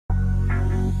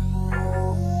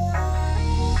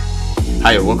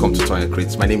Hi and welcome to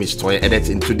TonyeCreates. My name is Tonye Edit.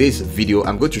 In today's video,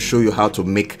 I'm going to show you how to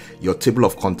make your table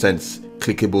of contents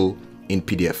clickable in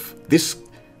PDF. This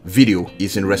video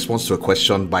is in response to a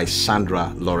question by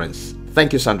Sandra Lawrence.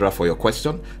 Thank you, Sandra, for your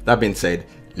question. That being said,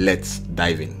 let's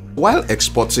dive in. While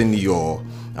exporting your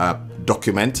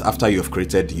document, after you have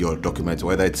created your document,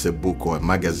 whether it's a book or a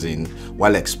magazine,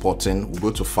 while exporting, we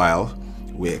go to File,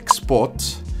 we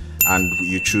export, and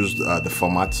you choose the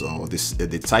format or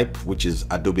the type, which is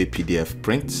Adobe PDF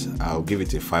print. I'll give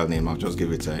it a file name. I'll just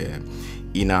give it a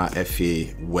inner FA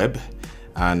web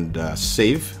and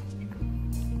save.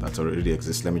 That already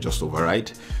exists. Let me just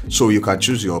override. So you can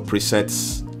choose your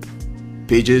presets,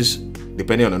 pages,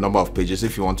 depending on the number of pages.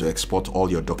 If you want to export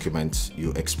all your documents,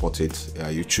 you export it.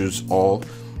 You choose all,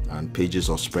 and pages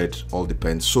or spread, all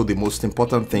depends. So the most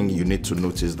important thing you need to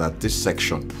notice is that this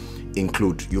section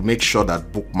you make sure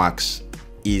that bookmarks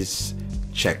is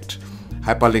checked.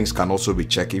 Hyperlinks can also be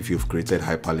checked if you've created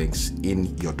hyperlinks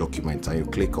in your document, and you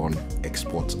click on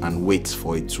export and wait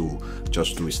for it to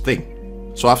just do its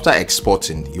thing. So after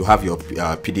exporting, you have your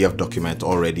PDF document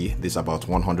already. There's about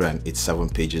 187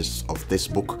 pages of this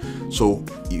book. So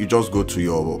you just go to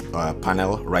your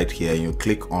panel right here and you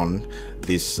click on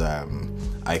this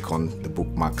icon, the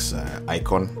bookmarks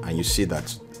icon, and you see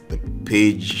that the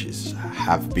pages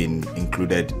have been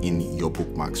included in your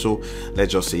bookmark. So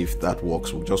let's just say if that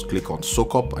works, we'll just click on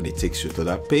soak up and it takes you to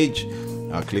that page.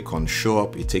 Click on show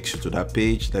up, it takes you to that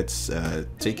page. Let's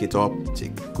take it up,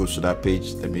 goes to that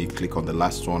page. Let me click on the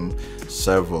last one,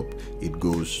 serve up, it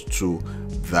goes to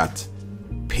that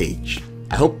page.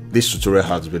 I hope this tutorial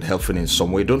has been helpful in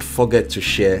some way. Don't forget to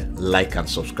share, like, and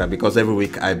subscribe, because every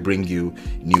week I bring you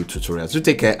new tutorials. Do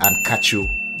take care and catch you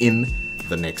in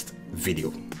the next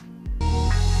video.